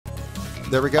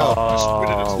There we go.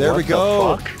 Oh, there we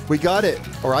go. The fuck? We got it.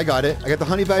 Or I got it. I got the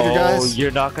honey badger, Oh, guys. you're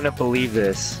not gonna believe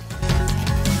this.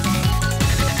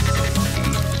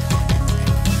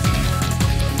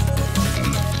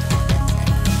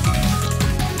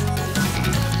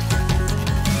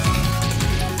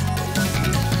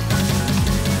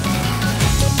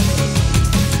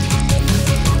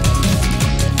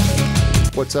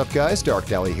 What's up, guys?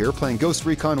 Darkdally here, playing Ghost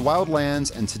Recon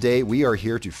Wildlands, and today we are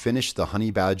here to finish the Honey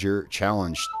Badger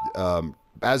Challenge.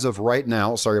 As of right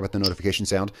now, sorry about the notification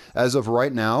sound, as of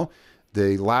right now,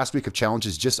 the last week of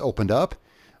challenges just opened up.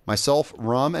 Myself,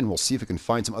 Rum, and we'll see if we can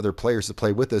find some other players to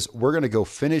play with us. We're going to go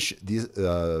finish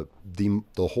the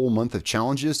whole month of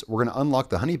challenges. We're going to unlock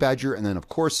the Honey Badger, and then, of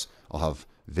course, I'll have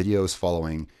videos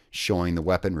following, showing the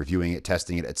weapon, reviewing it,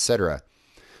 testing it, etc.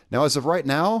 Now, as of right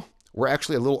now, we're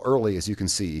actually a little early, as you can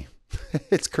see.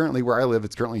 It's currently where I live.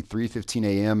 It's currently 3:15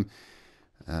 a.m.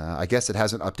 I guess it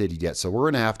hasn't updated yet, so we're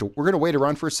gonna wait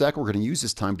around for a sec. We're gonna use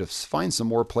this time to find some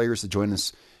more players to join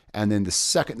us, and then the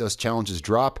second those challenges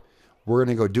drop, we're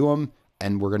gonna go do them,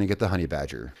 and we're gonna get the Honey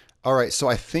Badger. All right, so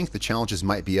I think the challenges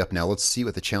might be up now. Let's see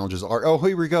what the challenges are. Oh,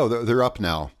 here we go. They're up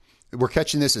now. We're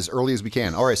catching this as early as we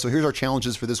can. All right, so here's our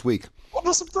challenges for this week. What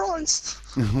a surprise!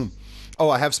 Oh,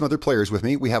 I have some other players with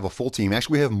me. We have a full team.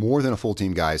 Actually, we have more than a full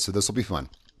team, guys, so this will be fun.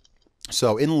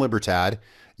 So in Libertad,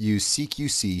 use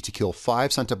CQC to kill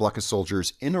 5 Santa Blanca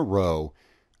soldiers in a row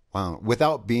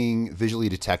without being visually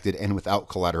detected and without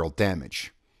collateral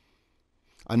damage.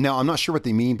 Now, I'm not sure what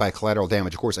they mean by collateral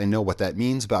damage. Of course, I know what that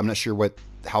means, but I'm not sure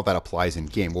how that applies in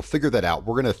game. We'll figure that out.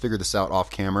 We're going to figure this out off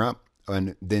camera,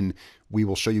 and then we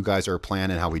will show you guys our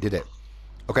plan and how we did it.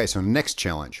 Okay, so next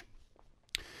challenge.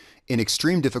 In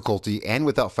extreme difficulty and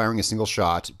without firing a single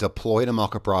shot, deploy to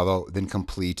Malca Bravo, then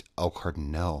complete El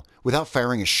Cardinal. Without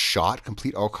firing a shot,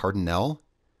 complete El Cardinal?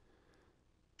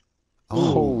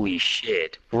 Oh. Holy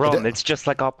shit. Rum, it's just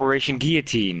like Operation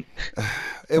Guillotine.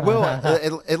 Well,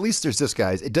 at least there's this,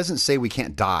 guys. It doesn't say we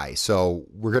can't die, so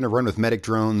we're going to run with medic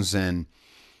drones, and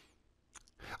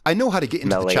I know how to get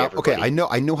into the chapel. Okay, I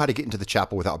know how to get into the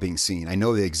chapel without being seen. I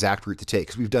know the exact route to take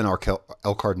because we've done our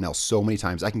El Cardinal so many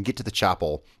times. I can get to the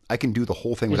chapel. I can do the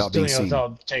whole thing without being seen.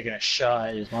 Without taking a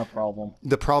shot is my problem.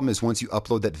 The problem is once you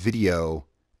upload that video,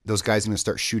 those guys are going to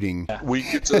start shooting. We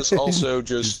could just also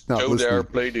just go there,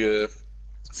 play the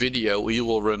video. He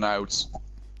will run out.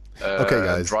 Okay,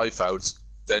 guys. Drive out.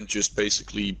 Then just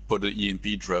basically put an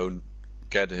EMP drone,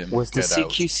 get him. Was the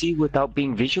CQC without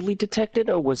being visually detected,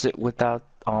 or was it without?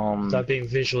 Without being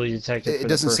visually detected. It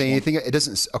doesn't say anything. It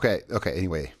doesn't. Okay.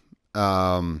 Anyway,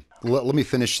 let me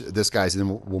finish this, guys, and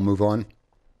then we'll move on.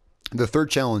 The third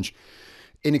challenge,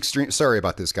 in extreme. Sorry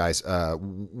about this, guys.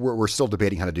 We're still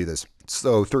debating how to do this.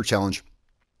 So third challenge.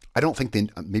 I don't think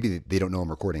maybe they don't know I'm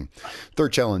recording.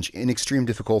 Third challenge, in extreme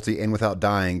difficulty and without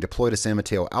dying, deploy to San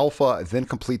Mateo Alpha, then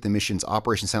complete the missions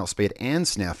Operation Silent Spade and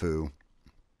Snafu.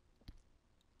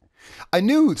 I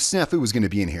knew Snafu was going to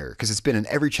be in here because it's been in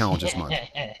every challenge this month.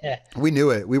 We knew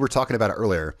it. We were talking about it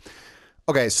earlier.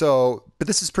 Okay, but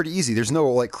this is pretty easy. There's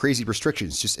no like crazy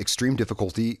restrictions, just extreme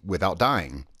difficulty without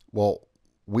dying. Well,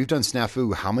 we've done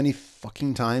Snafu how many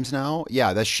fucking times now?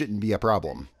 Yeah, that shouldn't be a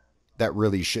problem. That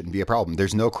really shouldn't be a problem.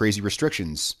 There's no crazy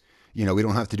restrictions. You know, we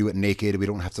don't have to do it naked. We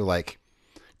don't have to like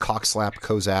cock slap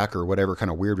Kozak or whatever kind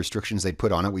of weird restrictions they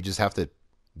put on it. We just have to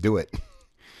do it.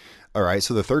 All right,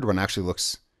 so the third one actually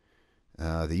looks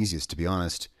the easiest, to be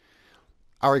honest.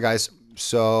 All right, guys.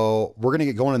 So we're going to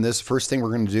get going on this. First thing we're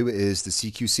going to do is the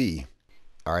CQC.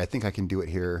 All right, I think I can do it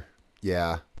here.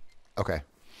 Yeah. Okay.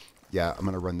 Yeah, I'm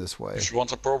going to run this way. If you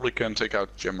want, I probably can take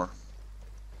out Jimmer.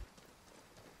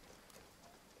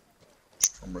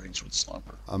 From range with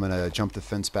sniper. I'm going to jump the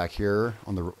fence back here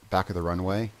on the back of the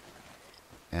runway.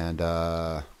 And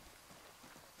we're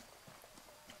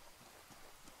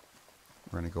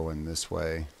going to go in this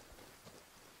way.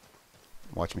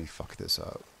 Watch me fuck this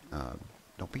up.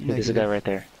 Don't be negative. There's a guy right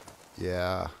there.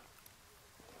 Yeah.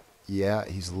 Yeah,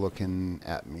 he's looking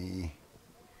at me.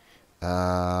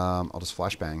 I'll just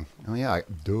flashbang. Oh yeah,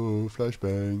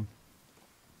 flashbang.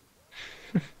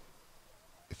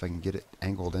 If I can get it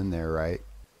angled in there, right?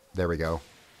 There we go.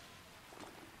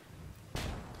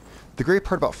 The great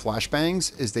part about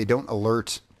flashbangs is they don't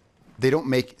alert. They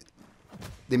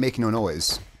make no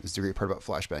noise. Is the great part about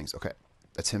flashbangs. Okay,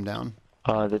 that's him down.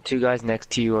 The two guys next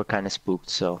to you are kind of spooked,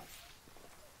 so.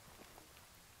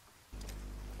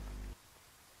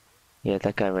 Yeah,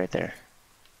 that guy right there.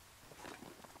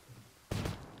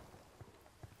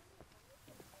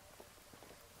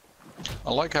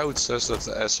 I like how it says that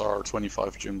the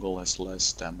SR-25 jungle has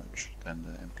less damage than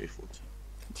the MK-14.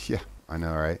 Yeah, I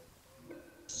know, right?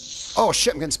 Oh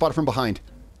shit, I'm getting spotted from behind.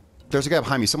 There's a guy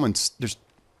behind me. There's.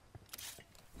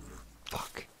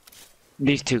 Fuck.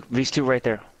 These two right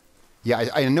there. Yeah,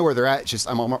 I know where they're at. It's just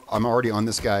I'm already on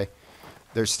this guy.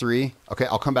 There's 3. Okay,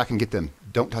 I'll come back and get them.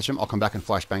 Don't touch them. I'll come back and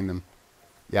flashbang them.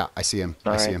 Yeah, I see him.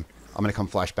 I see him. I'm gonna come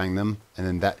flashbang them,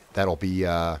 and then that'll be.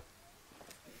 That'll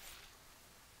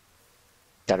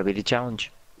be the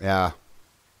challenge. Yeah.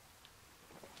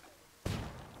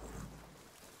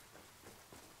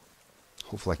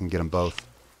 Hopefully I can get them both.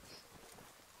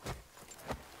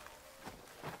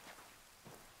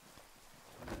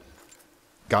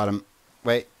 Got him.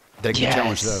 Wait, did I get the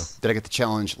challenge though? Did I get the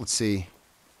challenge? Let's see.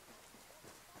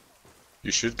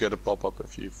 You should get a pop-up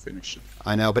if you finish it.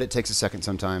 I know, but it takes a second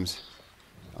sometimes.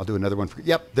 I'll do another one for.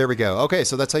 Yep, there we go. Okay,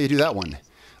 so that's how you do that one.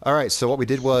 All right, so what we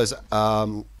did was,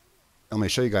 let me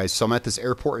show you guys. So I'm at this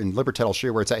airport in Libertad. I'll show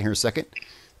you where it's at here in a second.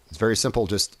 It's very simple.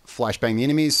 Just flashbang the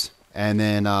enemies, and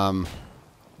then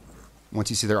once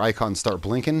you see their icons start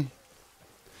blinking,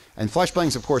 and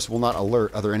flashbangs, of course, will not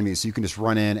alert other enemies. So you can just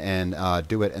run in and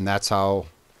do it, and that's how.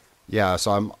 Yeah,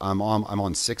 so I'm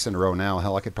on 6 in a row now.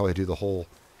 Hell, I could probably do the whole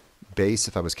base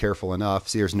if I was careful enough.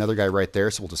 See, there's another guy right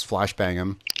there, so we'll just flashbang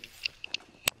him.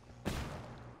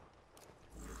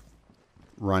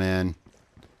 Run in,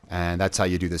 and that's how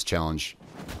you do this challenge.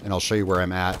 And I'll show you where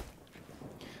I'm at.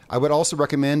 I would also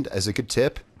recommend, as a good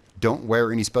tip, don't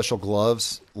wear any special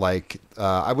gloves. Like,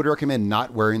 I would recommend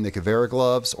not wearing the Kavera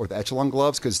gloves or the Echelon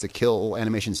gloves because the kill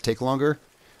animations take longer.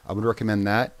 I would recommend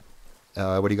that.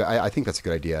 What do you? I think that's a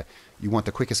good idea. You want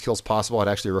the quickest kills possible. I'd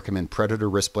actually recommend Predator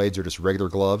wrist blades or just regular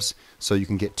gloves, so you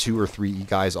can get 2 or 3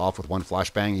 guys off with one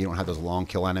flashbang. You don't have those long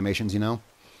kill animations, you know.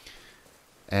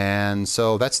 And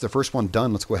so that's the first one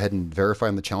done. Let's go ahead and verify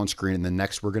on the challenge screen, and then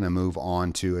next we're going to move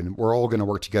on to, and we're all going to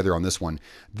work together on this one.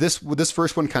 This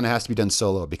first one kind of has to be done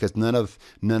solo because none of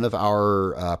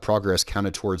our progress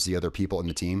counted towards the other people in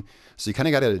the team. So you kind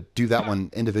of got to do that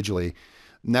one individually.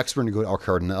 Next, we're going to go to El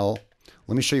Cardinal.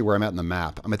 Let me show you where I'm at in the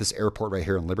map. I'm at this airport right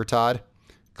here in Libertad.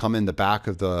 Come in the back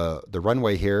of the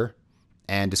runway here,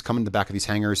 and just come in the back of these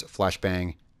hangars,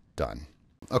 flashbang, done.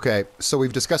 Okay, so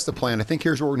we've discussed the plan. I think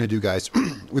here's what we're going to do, guys.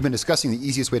 We've been discussing the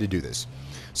easiest way to do this.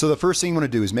 So the first thing you want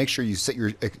to do is make sure you set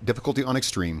your difficulty on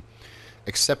extreme,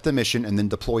 accept the mission, and then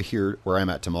deploy here where I'm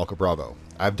at to Malca Bravo.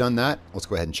 I've done that. Let's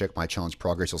go ahead and check my challenge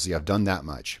progress. You'll see I've done that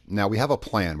much. Now we have a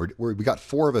plan. We got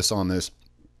 4 of us on this,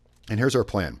 and here's our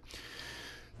plan.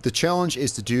 The challenge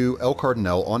is to do El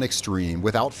Cardinal on extreme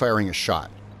without firing a shot.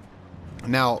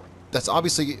 Now, that's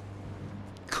obviously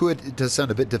it does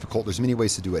sound a bit difficult. There's many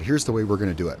ways to do it. Here's the way we're going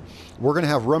to do it. We're going to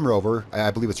have Rum Rover,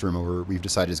 I believe it's Rum Rover, we've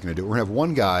decided is going to do it. We're going to have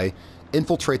one guy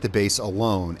infiltrate the base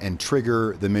alone and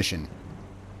trigger the mission.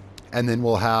 And then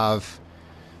we'll have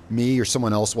me or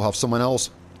someone else. We'll have someone else.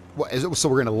 So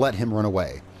we're going to let him run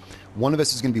away. One of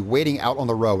us is going to be waiting out on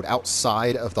the road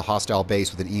outside of the hostile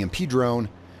base with an EMP drone.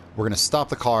 We're going to stop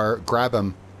the car, grab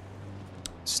him,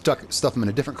 stuff him in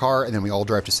a different car, and then we all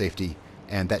drive to safety.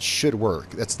 And that should work.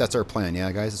 That's our plan,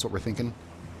 yeah, guys? That's what we're thinking?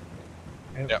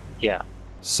 Yeah. Yeah.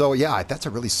 So, yeah, that's a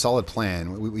really solid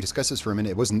plan. We discussed this for a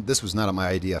minute. This was not my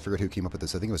idea. I forget who came up with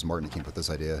this. I think it was Martin who came up with this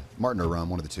idea. Martin or Rum,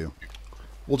 one of the two.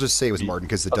 We'll just say it was Martin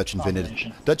because the Dutch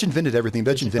invented. Dutch invented everything.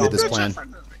 Dutch invented this plan.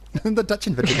 The Dutch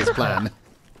invented this plan.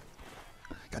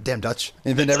 Goddamn Dutch.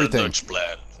 Invent everything. Dutch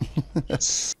plan.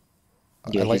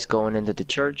 Yeah, he's going into the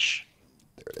church.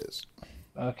 There it is.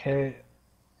 Okay.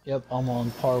 Yep, I'm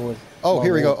on par with. Oh,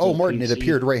 here we go. Oh, Martin, it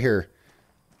appeared right here.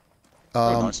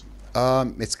 Nice.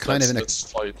 It's kind of in a.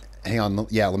 Fight. Hang on.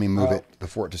 Yeah, let me move it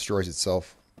before it destroys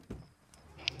itself.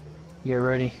 You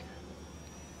ready?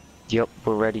 Yep,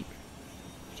 we're ready.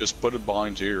 Just put it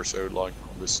behind here, so like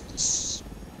this.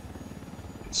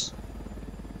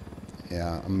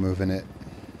 Yeah, I'm moving it.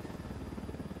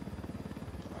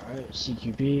 All right,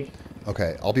 CQB.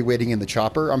 Okay, I'll be waiting in the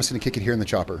chopper. I'm just gonna kick it here in the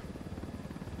chopper.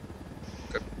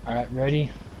 All right, ready?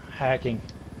 Hacking.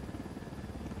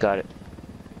 Got it.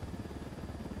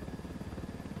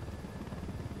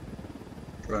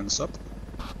 Trying this up.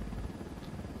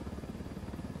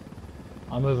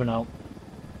 I'm moving out.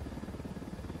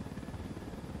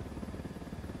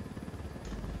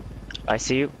 I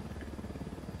see you.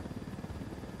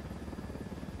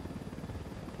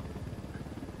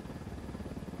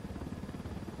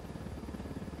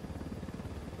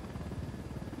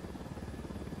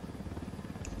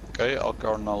 Okay, El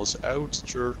Cardinal is out,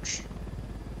 church.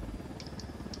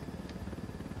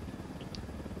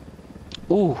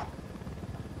 Ooh.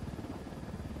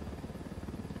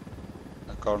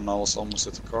 El Cardinal is almost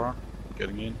at the car,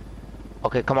 getting in.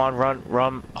 Okay, come on,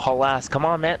 run, haul ass. Come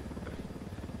on, man.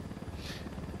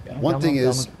 One thing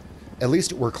is, at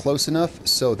least we're close enough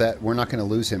so that we're not going to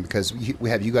lose him because we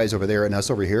have you guys over there and us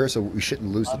over here, so we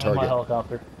shouldn't lose the I'm in my target.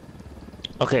 helicopter.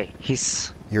 Okay,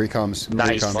 he's Here he comes.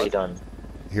 nicely done.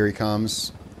 Here he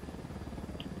comes.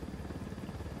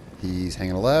 He's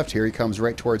hanging left. Here he comes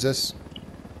right towards us.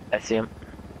 I see him.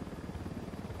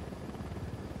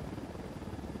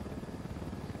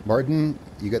 Martin,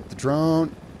 you got the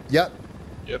drone. Yep.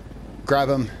 Yep. Grab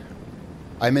him.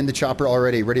 I'm in the chopper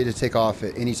already, ready to take off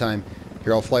at any time.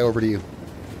 Here, I'll fly over to you.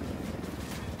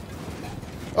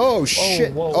 Oh,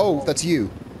 shit. whoa, Oh, whoa. that's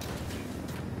you.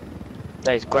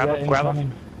 Nice, grab him, grab him.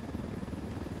 Incoming.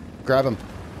 Grab him.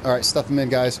 All right, stuff him in,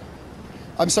 guys.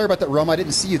 I'm sorry about that, Rum. I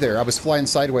didn't see you there. I was flying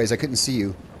sideways. I couldn't see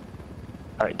you.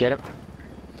 All right, get him.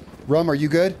 Rum, are you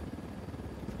good?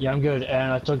 Yeah, I'm good.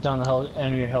 And I took down the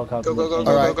enemy helicopter. Go, go, go, All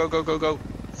go, right. go, go, go, go, go.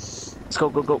 Let's go,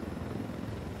 go, go.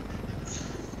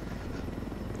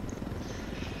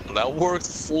 That worked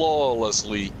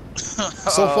flawlessly.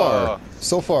 So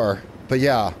far. But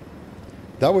yeah,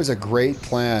 that was a great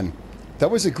plan.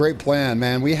 That was a great plan,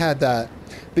 man. We had that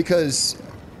because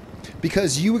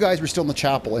you guys were still in the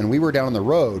chapel and we were down on the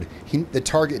road. The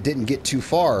target didn't get too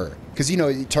far because, you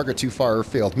know, target too far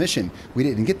failed mission. We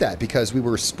didn't get that because we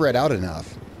were spread out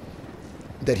enough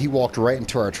that he walked right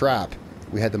into our trap.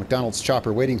 We had the McDonald's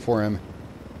chopper waiting for him.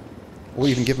 We'll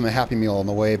even give him a Happy Meal on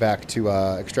the way back to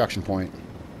extraction point.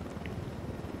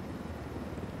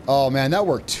 Oh man, that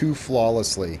worked too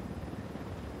flawlessly.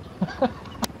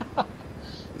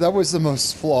 That was the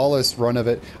most flawless run of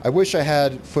it. I wish I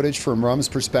had footage from Rum's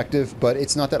perspective, but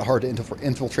it's not that hard to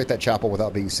infiltrate that chapel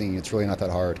without being seen. It's really not that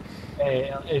hard.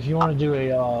 Hey, if you want to do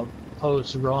a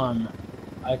post run,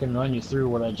 I can run you through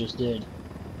what I just did.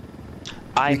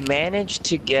 I managed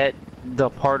to get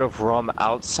the part of Rum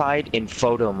outside in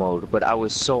photo mode, but I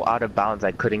was so out of bounds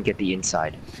I couldn't get the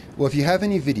inside. Well, if you have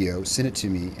any video, send it to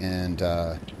me. And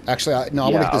actually, I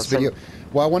want to get this video.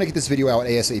 Well, I want to get this video out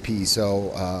ASAP.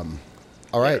 So,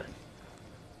 all right.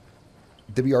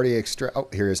 Did we already extract? Oh,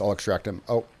 here he is. I'll extract him.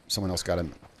 Oh, someone else got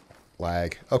him.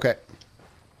 Lag. Okay.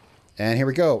 And here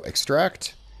we go.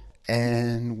 Extract.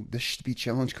 And this should be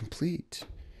challenge complete.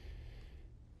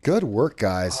 Good work,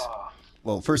 guys.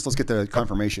 Well, first let's get the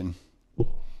confirmation.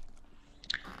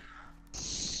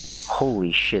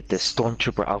 Holy shit, this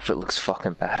Stormtrooper outfit looks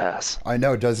fucking badass. I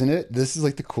know, doesn't it? This is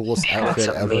like the coolest outfit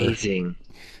That's ever. amazing.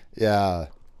 Yeah.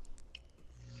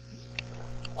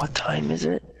 What time is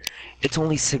it? It's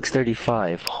only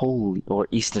 6:35. Holy, or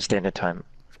Eastern Standard Time.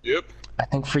 Yep. I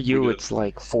think for you it's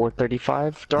like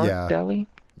 4:35 Darkdally.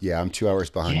 Yeah, I'm 2 hours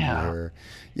behind you here.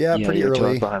 Yeah, Yeah, pretty you're 2 early.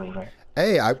 hours behind me, right?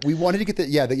 Hey, we wanted to get the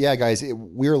yeah guys.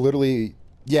 We were literally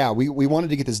we wanted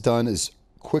to get this done as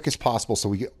quick as possible, so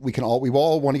we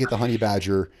all want to get the honey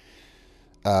badger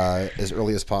as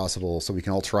early as possible, so we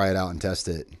can all try it out and test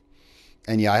it.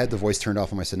 And yeah, I had the voice turned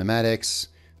off on my cinematics.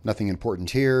 Nothing important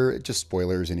here, just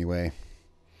spoilers anyway.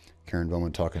 Karen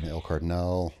Bowman talking to El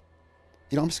Cardinal.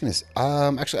 You know, I'm just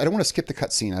gonna actually I don't want to skip the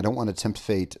cutscene. I don't want to tempt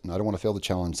fate, and I don't want to fail the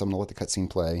challenge, so I'm gonna let the cutscene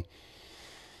play.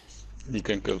 You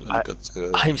can go look at.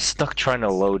 I'm stuck trying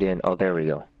to load in. Oh, there we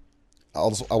go.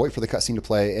 I'll wait for the cutscene to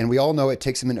play, and we all know it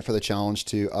takes a minute for the challenge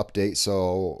to update.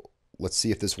 So let's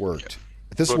see if this worked.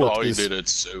 If this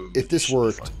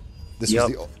worked,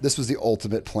 this was the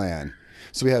ultimate plan.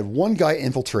 So we had one guy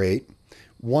infiltrate,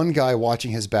 one guy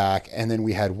watching his back, and then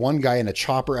we had one guy in a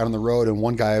chopper out on the road, and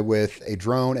one guy with a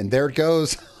drone. And there it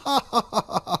goes.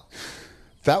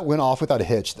 That went off without a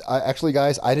hitch. Actually,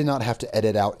 guys, I did not have to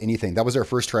edit out anything. That was our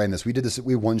first try in this. We did this.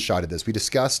 We one-shotted this. We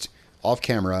discussed off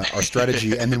camera our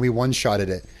strategy, and then we one-shotted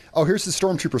it. Oh, here's the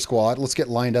Stormtrooper squad. Let's get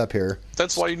lined up here.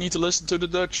 That's why you need to listen to the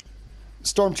Dutch.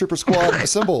 Stormtrooper squad,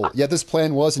 assemble. Yeah, this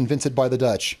plan was invented by the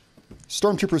Dutch.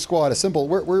 Stormtrooper squad, assemble.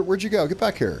 Where'd you go? Get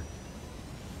back here.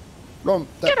 Rum,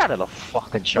 Get out of the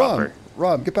fucking chopper.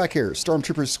 Rum, get back here.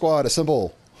 Stormtrooper squad,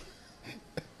 assemble.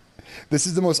 This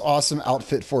is the most awesome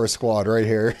outfit for a squad right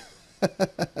here.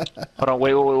 Hold on,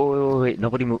 wait.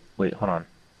 Nobody move. Wait, hold on.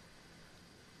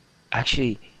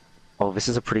 Actually, oh, this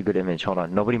is a pretty good image. Hold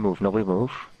on. Nobody move.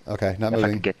 Okay, not If I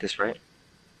moving. can get this right.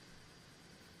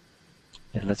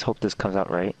 And let's hope this comes out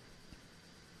right.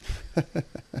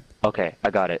 Okay, I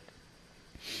got it.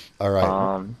 All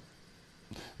right.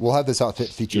 We'll have this outfit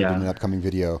featured in an upcoming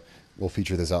video. We'll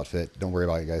feature this outfit. Don't worry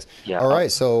about it, guys. Yeah. All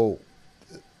right, so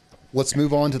let's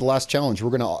move on to the last challenge.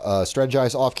 We're going to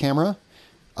strategize off camera.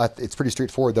 It's pretty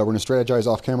straightforward, though. We're going to strategize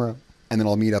off camera, and then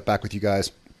I'll meet up back with you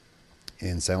guys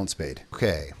in Silent Spade.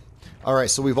 Okay. All right,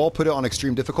 so we've all put it on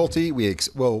extreme difficulty. We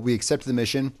accepted the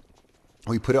mission.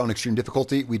 We put it on extreme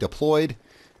difficulty. We deployed,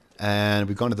 And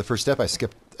we've gone to the first step. I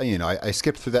skipped, I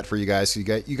skipped through that for you guys. So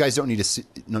you guys don't need to see,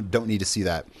 don't need to see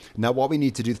that. Now, what we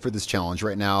need to do for this challenge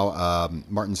right now,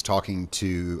 Martin's talking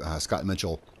to Scott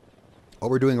Mitchell.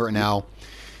 What we're doing right now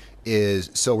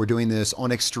is, so we're doing this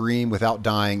on extreme without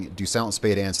dying, do Silent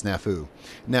Spade and Snafu.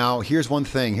 Now, here's one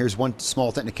thing. Here's one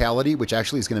small technicality, which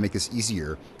actually is going to make this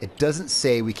easier. It doesn't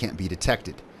say we can't be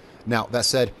detected. Now, that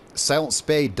said, Silent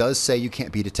Spade does say you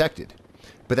can't be detected,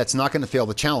 but that's not going to fail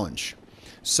the challenge.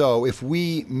 So if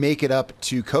we make it up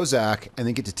to Kozak and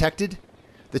then get detected,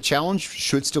 the challenge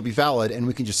should still be valid, and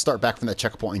we can just start back from that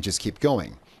checkpoint and just keep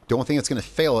going. The only thing that's going to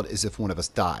fail it is if one of us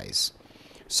dies.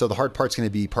 So the hard part's going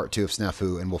to be part 2 of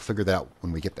Snafu, and we'll figure that out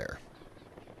when we get there.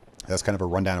 That's kind of a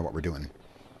rundown of what we're doing.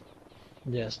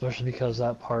 Yeah, especially because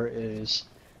that part is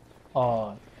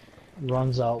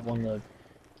runs out when the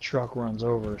truck runs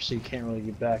over, so you can't really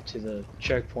get back to the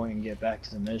checkpoint and get back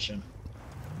to the mission.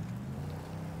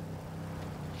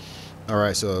 All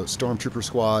right, so Stormtrooper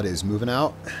Squad is moving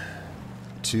out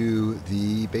to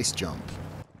the base jump.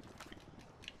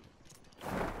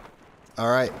 All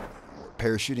right,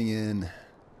 parachuting in.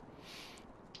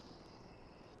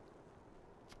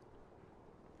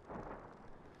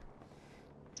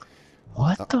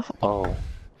 What the? Oh.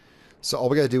 So all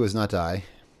we got to do is not die.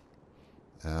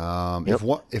 Yep.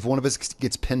 If one of us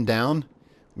gets pinned down,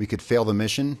 we could fail the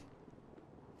mission.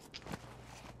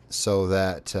 So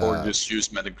that... or just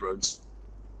use medic drones.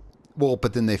 Well,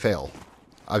 but then they fail.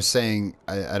 I was saying,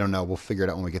 I don't know. We'll figure it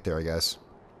out when we get there, I guess.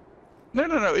 No.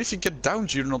 If you get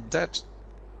downed, you're not dead.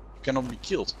 You cannot be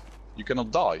killed. You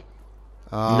cannot die.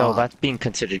 No, that's being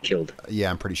considered killed. Yeah,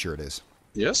 I'm pretty sure it is.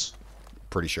 Yes?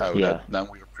 Pretty sure. Oh, yeah. Then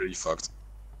we're pretty fucked.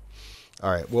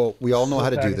 All right. Well, we all know how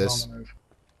to do this.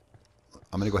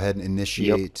 I'm going to go ahead and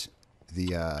initiate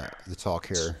the talk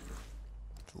here.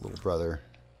 The little brother.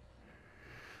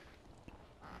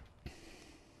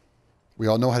 We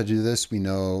all know how to do this. We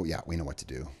know what to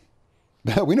do.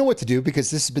 We know what to do because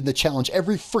this has been the challenge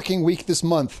every freaking week this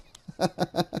month.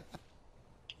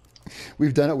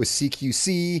 We've done it with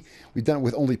CQC. We've done it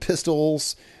with only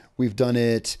pistols. We've done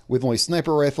it with only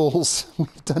sniper rifles.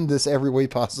 We've done this every way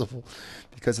possible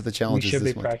because of the challenges. We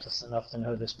should be practiced enough to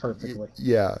know this perfectly.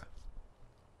 Yeah.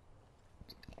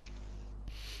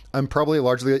 I'm probably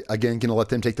largely, again, going to let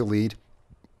them take the lead.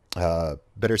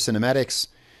 Better cinematics.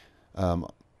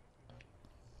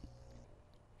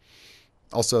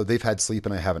 Also, they've had sleep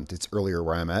and I haven't. It's earlier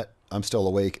where I'm at. I'm still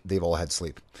awake. They've all had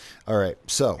sleep. All right,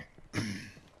 so.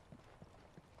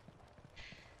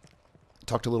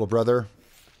 Talk to little brother.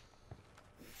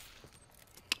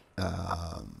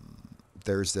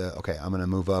 There's the... Okay, I'm going to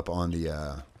move up on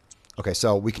the... Okay,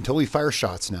 so we can totally fire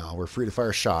shots now. We're free to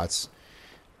fire shots.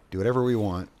 Do whatever we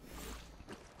want.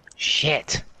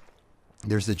 Shit.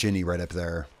 There's the Ginny right up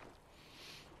there.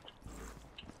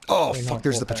 Oh, fuck,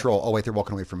 there's the patrol. Oh, wait, they're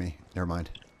walking away from me. Never mind.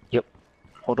 Yep.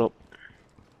 Hold up.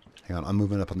 Hang on, I'm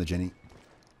moving up on the Ginny.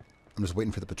 I'm just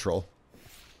waiting for the patrol.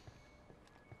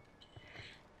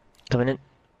 Coming in.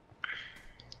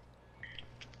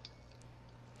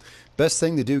 Best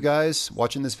thing to do, guys,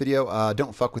 watching this video,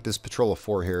 don't fuck with this patrol of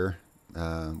 4 here.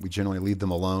 We generally leave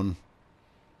them alone.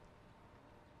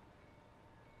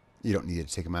 You don't need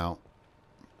to take them out.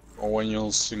 Or when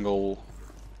you're single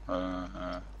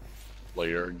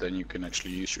player, then you can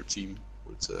actually use your team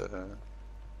with...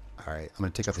 Alright, I'm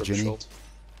going to take out the Ginny.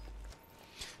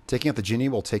 Taking out the Ginny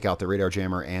will take out the radar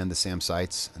jammer and the SAM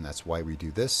sights, and that's why we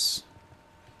do this.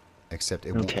 Except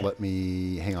it won't let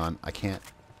me... Hang on, I can't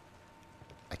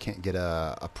get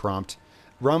a prompt.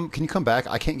 Rum, can you come back?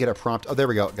 I can't get a prompt. Oh, there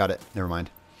we go. Got it. Never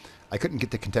mind. I couldn't get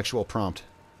the contextual prompt.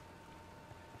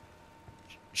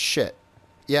 Shit.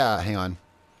 Yeah, hang on.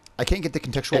 I can't get the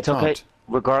contextual prompt. Okay.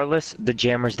 Regardless, the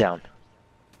jammer's down.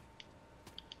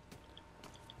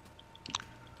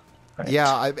 Right.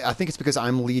 Yeah, I think it's because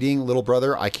I'm leading little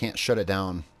brother. I can't shut it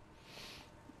down.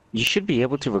 You should be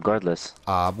able to regardless.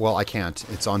 Well, I can't.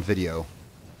 It's on video.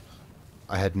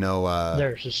 I had no...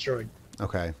 There, it's destroyed.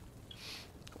 Okay.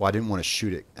 Well, I didn't want to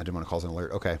shoot it. I didn't want to cause an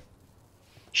alert. Okay.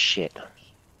 Shit.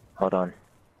 Hold on.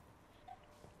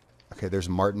 Okay, there's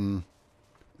Martin.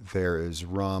 There is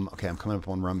Rum. Okay, I'm coming up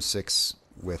on Rum 6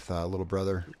 with little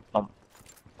brother.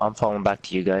 I'm falling back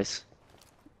to you guys.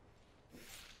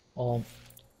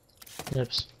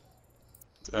 Nips.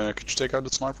 Could you take out the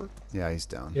sniper? Yeah, he's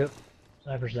down. Yep.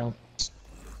 Sniper's down.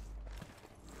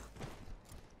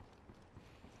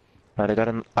 Right, I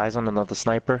got eyes on another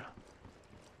sniper.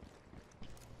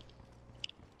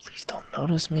 Please don't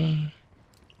notice me.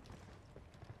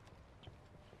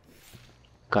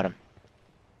 Got him.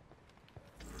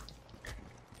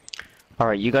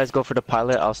 Alright, you guys go for the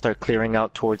pilot. I'll start clearing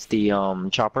out towards the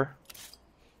chopper.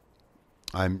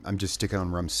 I'm just sticking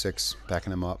on Rum 6,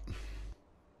 backing him up.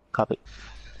 Copy.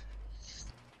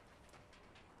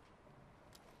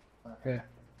 Okay.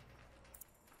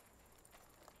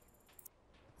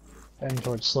 Heading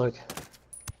towards Slick.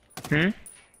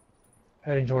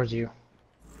 Heading towards you.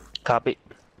 Copy.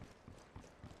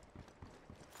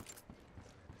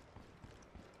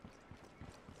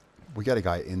 We got a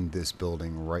guy in this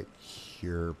building right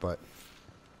here, but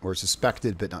or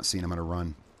suspected, but not seen. I'm gonna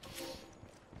run.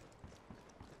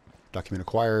 Document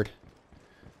acquired.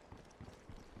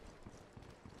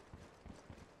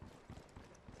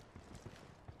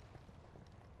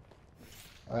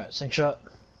 All right, sink shot.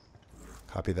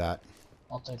 Copy that.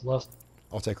 I'll take left.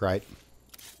 I'll take right.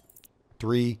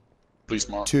 3, Please,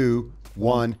 Mark. 2,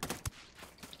 1.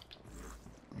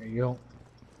 There you go.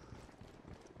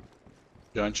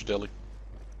 Behind you, Deli.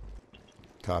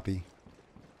 Copy.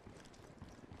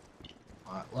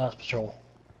 All right, last patrol.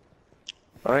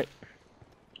 All right.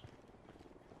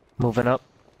 Moving up.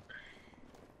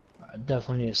 I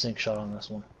definitely need a sink shot on this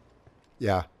one.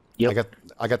 Yeah. Yep.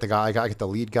 I got the guy. I got the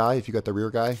lead guy. If you got the rear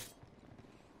guy.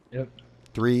 Yep.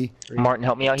 3, Martin,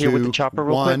 help me out here 2, with the chopper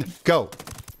real 1, quick. go.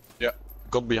 Yeah,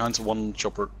 got behind one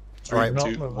chopper. All right.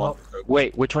 3, 2, Move 1. up. Go.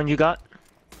 Wait, which one you got?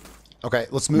 Okay,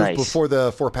 let's move Nice. before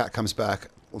the 4-pack comes back.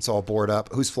 Let's all board up.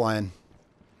 Who's flying?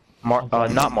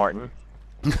 Not Martin.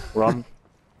 Rum.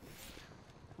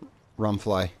 Rum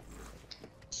fly.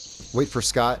 Wait for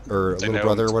Scott or They little know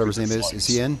brother, it's whatever his good name is. flights.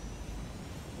 Is he in?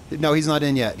 No, he's not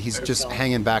in yet. He's just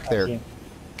hanging back there. Okay.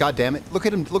 God damn it! Look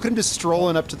at him! Look at him just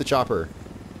strolling up to the chopper.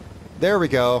 There we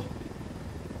go.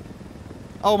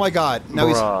 Oh my God! Now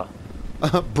Bruh. he's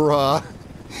bruh.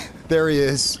 There he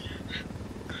is.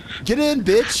 Get in,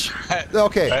 bitch.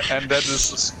 Okay. And that is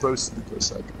supposed to be per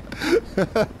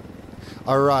second.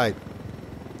 All right.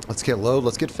 Let's get low.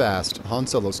 Let's get fast. Han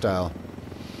Solo style.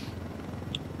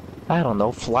 I don't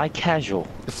know. Fly casual.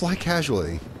 Fly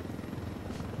casually.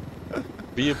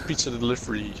 Be a pizza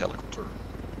delivery helicopter.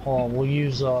 Hold on, we'll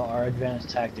use our advanced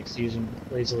tactics using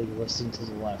lazily listing to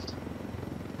the left.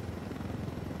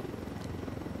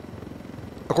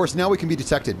 Of course, now we can be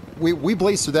detected. We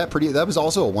blazed through that pretty. That was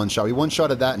also a one shot. We one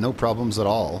shotted that, no problems at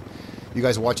all. You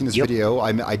guys watching this video,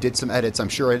 I did some edits. I'm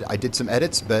sure I did some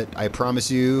edits, but I promise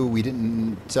you, we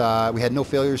didn't. We had no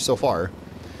failures so far.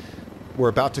 We're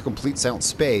about to complete Silent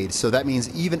Spade, so that means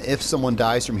even if someone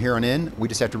dies from here on in, we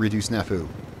just have to reduce snafu.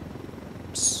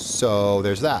 So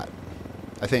there's that.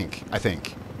 I think.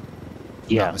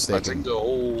 Yeah. Not mistaken. I think the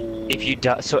whole... If you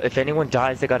die, so if anyone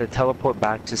dies, they got to teleport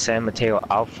back to San Mateo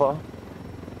Alpha,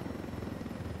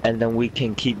 and then we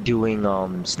can keep doing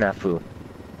snafu.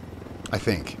 I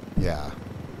think. Yeah.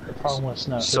 The problem with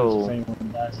Snafu So- is if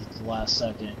anyone dies at the last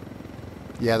second.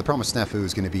 Yeah. The problem with snafu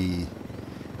is going to be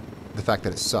the fact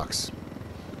that it sucks.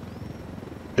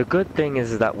 The good thing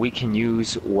is that we can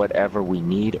use whatever we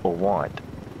need or want.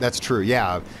 That's true.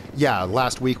 Yeah. Yeah.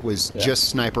 Last week was just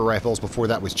sniper rifles. Before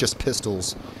that was just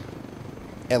pistols.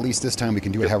 At least this time we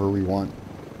can do it however we want.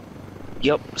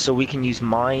 Yep. So we can use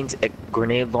mines,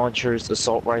 grenade launchers,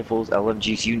 assault rifles,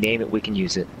 LMGs. You name it, we can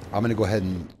use it. I'm going to go ahead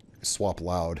and swap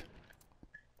loud.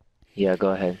 Yeah.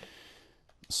 Go ahead.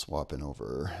 Swapping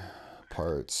over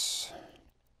parts.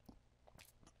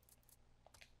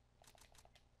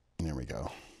 There we go.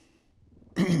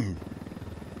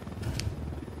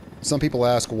 Some people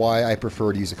ask why I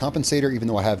prefer to use a compensator, even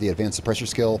though I have the advanced suppressor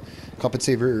skill.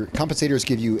 Compensators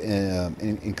give you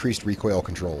an increased recoil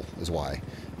control, is why.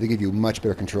 They give you much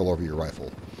better control over your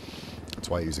rifle.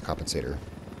 That's why I use a compensator.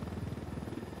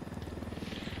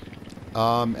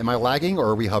 Am I lagging or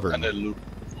are we hovering? And then loop.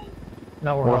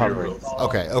 No, We're we're hovering.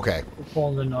 Okay, okay. We're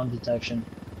pulling the non-detection.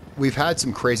 We've had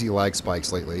some crazy lag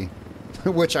spikes lately,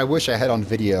 which I wish I had on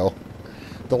video.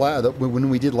 When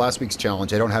we did last week's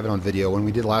challenge, I don't have it on video. When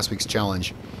we did last week's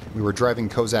challenge, we were driving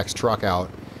Kozak's truck out,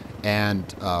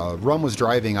 and Rum was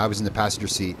driving, I was in the passenger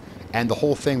seat, and the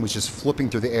whole thing was just flipping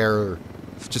through the air,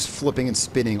 just flipping and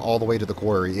spinning all the way to the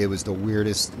quarry. It was the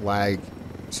weirdest lag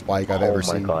spike I've ever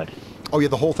seen. Oh my God. Oh yeah,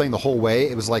 the whole thing, the whole way,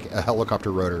 it was like a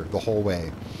helicopter rotor, the whole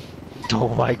way. Oh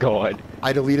my God.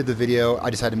 I deleted the video, I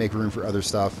just had to make room for other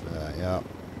stuff. Yeah.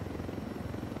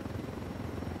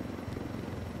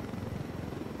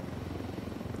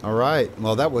 All right.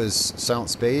 Well, that was Silent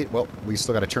Spade. Well, we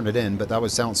still got to turn it in, but that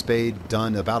was Silent Spade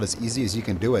done about as easy as you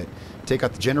can do it. Take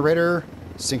out the generator,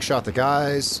 sink shot the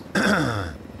guys,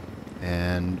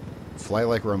 and fly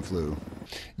like Rum flew.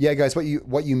 Yeah, guys, what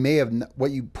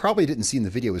you probably didn't see in the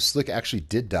video is Slick actually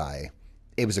did die.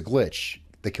 It was a glitch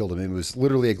that killed him. It was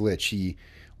literally a glitch. He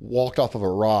walked off of a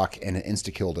rock and it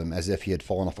insta-killed him as if he had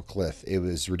fallen off a cliff. It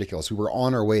was ridiculous. We were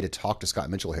on our way to talk to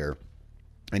Scott Mitchell here.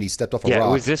 and he stepped off a Yeah, rock.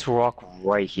 it was this rock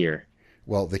right here.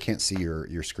 Well, they can't see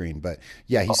your screen, but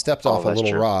yeah, he stepped off a that's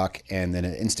little true. rock, and then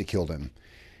it insta-killed him.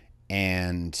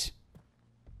 And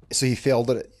so he failed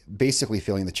it, basically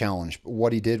failing the challenge. But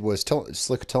what he did was,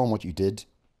 Slick, tell him what you did.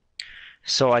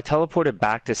 So I teleported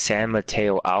back to San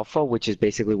Mateo Alpha, which is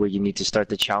basically where you need to start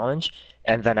the challenge,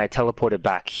 and then I teleported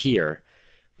back here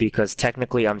because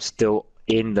technically I'm still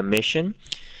in the mission.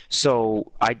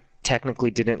 So I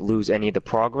technically didn't lose any of the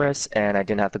progress, and I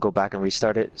didn't have to go back and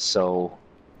restart it. So,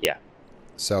 yeah.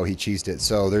 So he cheesed it.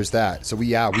 So there's that. So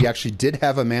we actually did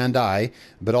have a man die,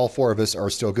 but all 4 of us are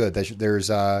still good. There's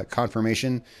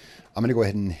confirmation. I'm going to go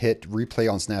ahead and hit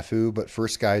replay on Snafu. But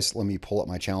first, guys, let me pull up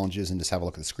my challenges and just have a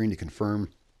look at the screen to confirm.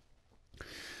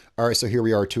 All right, so here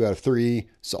we are, 2 out of 3.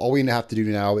 So all we have to do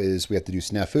now is we have to do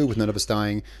Snafu with none of us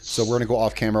dying. So we're going to go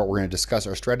off camera. We're going to discuss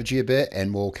our strategy a bit,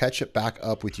 and we'll catch it back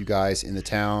up with you guys in the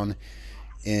town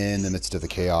in the midst of the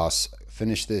chaos.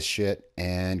 Finish this shit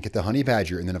and get the honey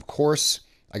badger. And then, of course,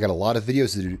 I got a lot of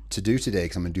videos to do today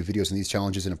because I'm going to do videos on these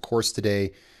challenges. And, of course,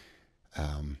 today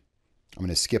I'm going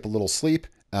to skip a little sleep.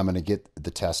 I'm going to get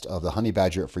the test of the honey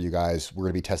badger for you guys. We're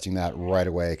going to be testing that right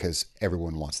away because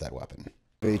everyone wants that weapon.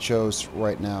 HOs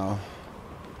right now.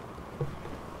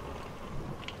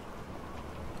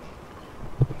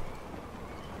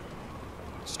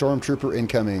 Stormtrooper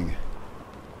incoming.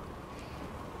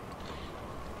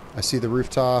 I see the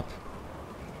rooftop.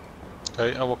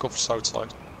 Okay, I will go for south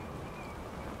side.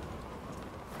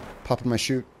 Popping my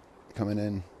chute. Coming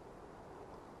in.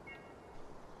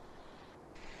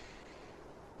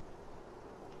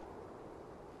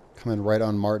 Coming right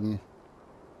on Martin.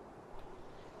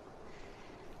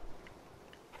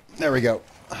 There we go.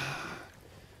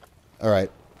 All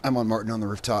right. I'm on Martin on the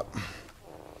rooftop.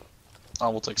 I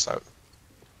will take south.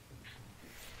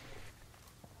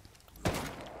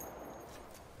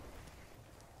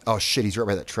 Oh, shit. He's right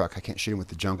by that truck. I can't shoot him with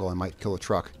the jungle. I might kill a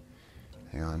truck.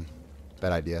 Hang on.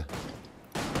 Bad idea.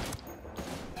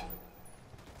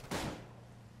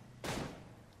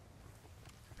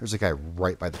 There's a guy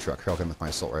right by the truck. Here, I'll get him with my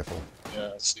assault rifle.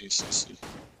 Yeah, see.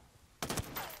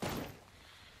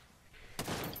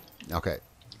 Okay.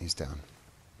 He's down.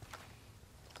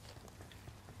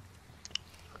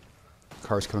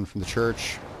 Car's coming from the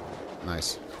church.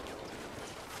 Nice.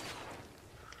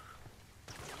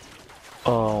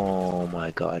 Oh my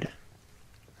god.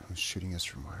 Who's shooting us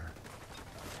from where?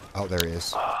 Oh, there he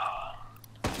is.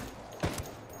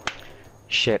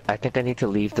 Shit, I think I need to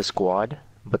leave the squad,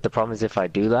 but the problem is if I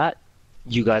do that,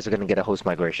 you guys are gonna get a host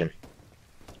migration.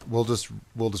 We'll just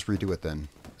redo it then.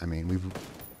 I mean,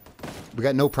 we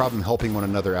got no problem helping one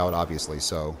another out, obviously.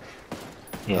 So,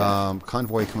 Yeah.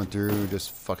 Convoy coming through,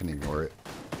 just fucking ignore it,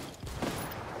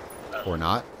 or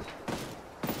not,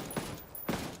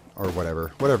 or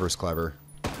whatever. Whatever's clever.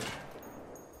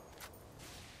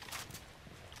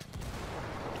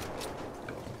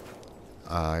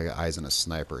 I got eyes on a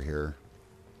sniper here.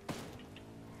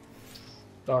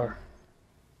 Star.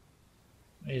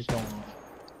 He's going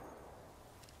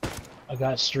off. I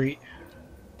got street.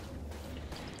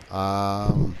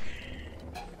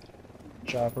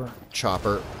 Chopper.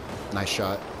 Nice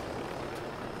shot.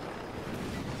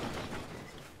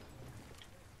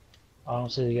 I don't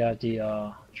see the guy at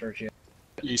the church yet.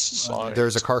 East side.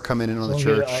 There's a car coming in on the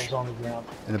Someone church. get eyes on the ground.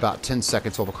 In about 10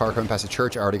 seconds, we'll have a car coming past the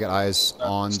church. I already got eyes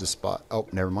on the spot. Oh,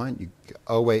 never mind.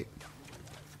 Oh, wait.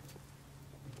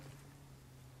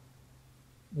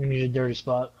 We need a dirty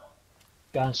spot.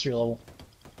 Guy on street level.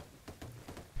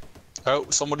 Oh,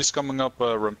 somebody's coming up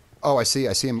room. Oh, I see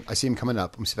him coming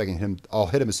up. Let me see if I can hit him. I'll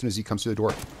hit him as soon as he comes through the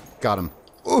door. Got him.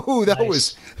 Ooh, that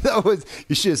Nice. was,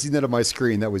 you should have seen that on my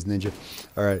screen. That was ninja.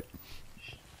 All right.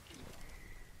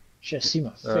 Just see my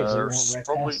face. It won't right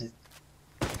probably- past it.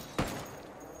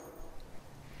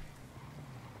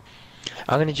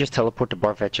 I'm gonna just teleport to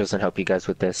Barfetchos and help you guys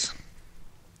with this.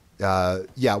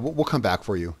 Yeah, we'll come back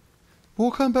for you. We'll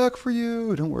come back for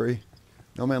you. Don't worry.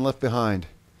 No man left behind.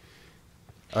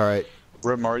 All right.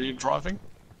 Rim, are you driving?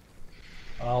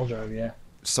 I'll drive, yeah.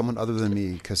 Someone other than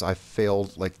me, because I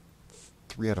failed like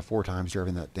 3 out of 4 times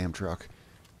driving that damn truck.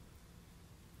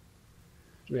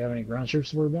 Do we have any ground troops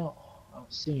to worry about? I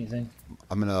don't see anything.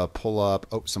 I'm going to pull up.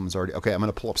 Oh, someone's already. Okay, I'm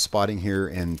going to pull up spotting here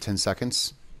in 10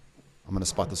 seconds. I'm going to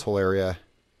spot this whole area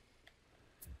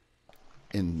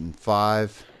in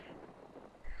 5,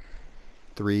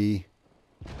 3.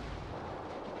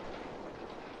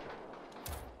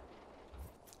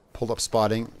 Pulled up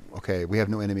spotting. Okay, we have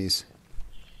no enemies.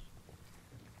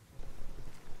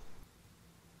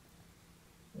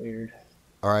 Weird.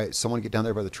 All right, someone get down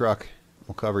there by the truck.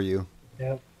 We'll cover you.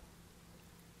 Yep.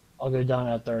 I'll go down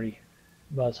at 30.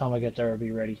 By the time I get there, I'll be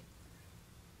ready.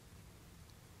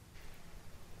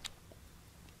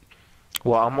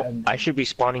 Well, I should be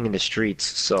spawning in the streets,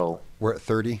 so... We're at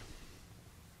 30.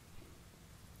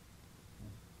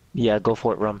 Yeah, go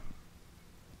for it, Rum.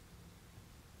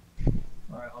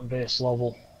 Alright, on base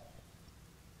level.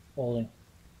 Holding.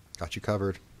 Got you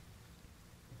covered.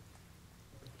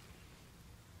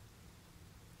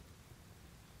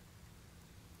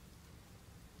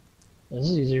 This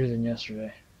is easier than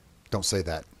yesterday. Don't say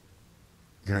that.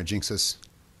 You're gonna jinx us.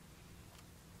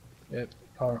 Yep,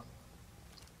 car.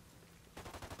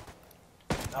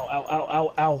 Ow, ow, ow,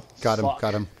 ow, ow. Got him, Fuck.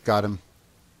 got him, got him.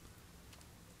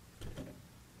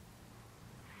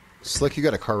 Slick, you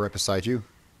got a car right beside you.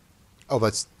 Oh,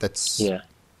 that's... Yeah.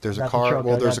 There's a Got the car. truck,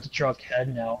 Well, I there's got the truck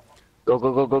heading out. Go,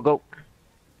 go, go, go, go.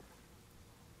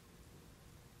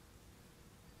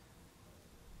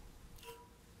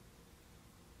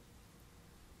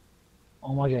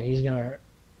 Oh my god, he's gonna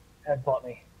headbutt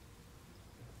me.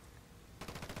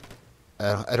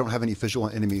 I don't have any visual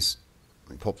enemies.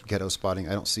 Let me pull up ghetto spotting.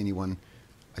 I don't see anyone.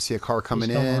 I see a car coming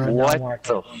He's coming in. right What down where I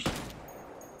the... came from.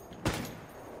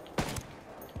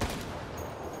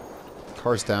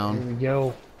 Car's Here down. we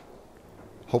go.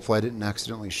 Hopefully I didn't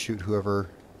accidentally shoot whoever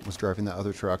was driving that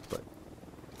other truck, but...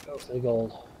 Go for the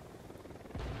gold.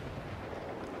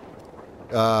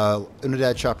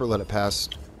 Unidad chopper, let it pass.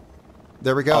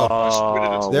 There we go.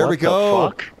 There what we go. The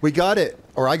fuck? We got it.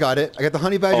 Or I got it. I got the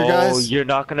honey badger, Oh, guys. you're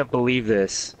not gonna believe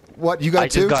this. What, you got I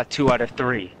two? just got 2 out of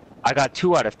 3. I got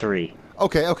 2 out of 3.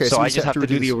 Okay, okay. So we I just have to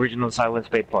do reduce. the original Silent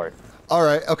Spade part. All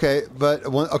right, okay, but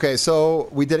okay, so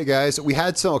we did it, guys. We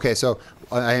had some. Okay, so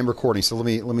I am recording. So let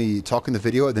me talk in the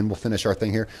video, and then we'll finish our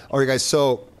thing here. All right, guys.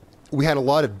 So we had a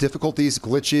lot of difficulties,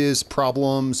 glitches,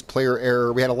 problems, player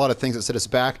error. We had a lot of things that set us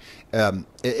back. It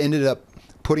ended up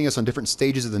putting us on different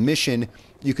stages of the mission.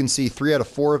 You can see 3 out of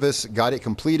 4 of us got it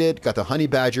completed, got the honey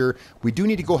badger. We do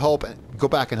need to go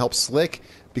back and help Slick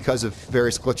because of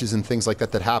various glitches and things like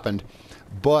that that happened.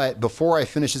 But before I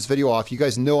finish this video off, you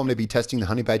guys know I'm going to be testing the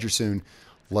honey badger soon.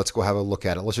 Let's go have a look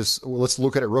at it. Let's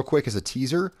look at it real quick as a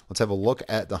teaser. Let's have a look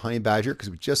at the honey badger because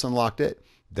we just unlocked it.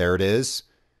 There it is.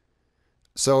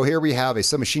 So here we have a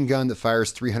submachine gun that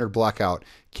fires 300 blackout.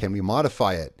 Can we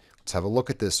modify it? Let's have a look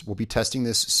at this. We'll be testing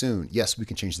this soon. Yes, we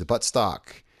can change the butt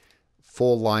stock.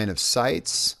 Full line of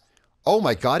sights. Oh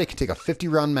my god, it can take a 50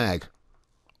 round mag.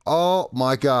 Oh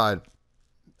my god.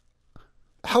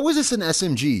 How is this an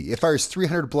SMG? It fires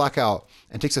 300 blackout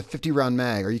and takes a 50 round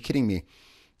mag. Are you kidding me?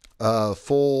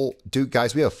 Dude,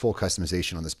 guys, we have full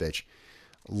customization on this bitch.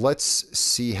 Let's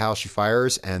see how she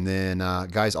fires, and then,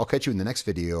 guys, I'll catch you in the next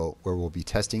video where we'll be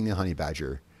testing the honey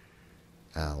badger.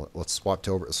 Let's swap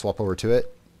over to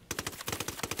it.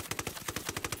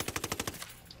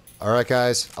 All right,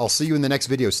 guys, I'll see you in the next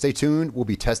video. Stay tuned. We'll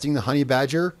be testing the honey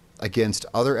badger against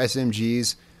other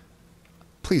SMGs.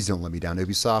 Please don't let me down,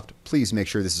 Ubisoft. Please make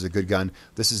sure this is a good gun.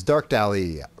 This is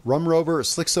Darkdally, Rum Rover,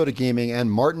 Slick Soda Gaming,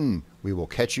 and Martin. We will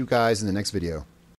catch you guys in the next video.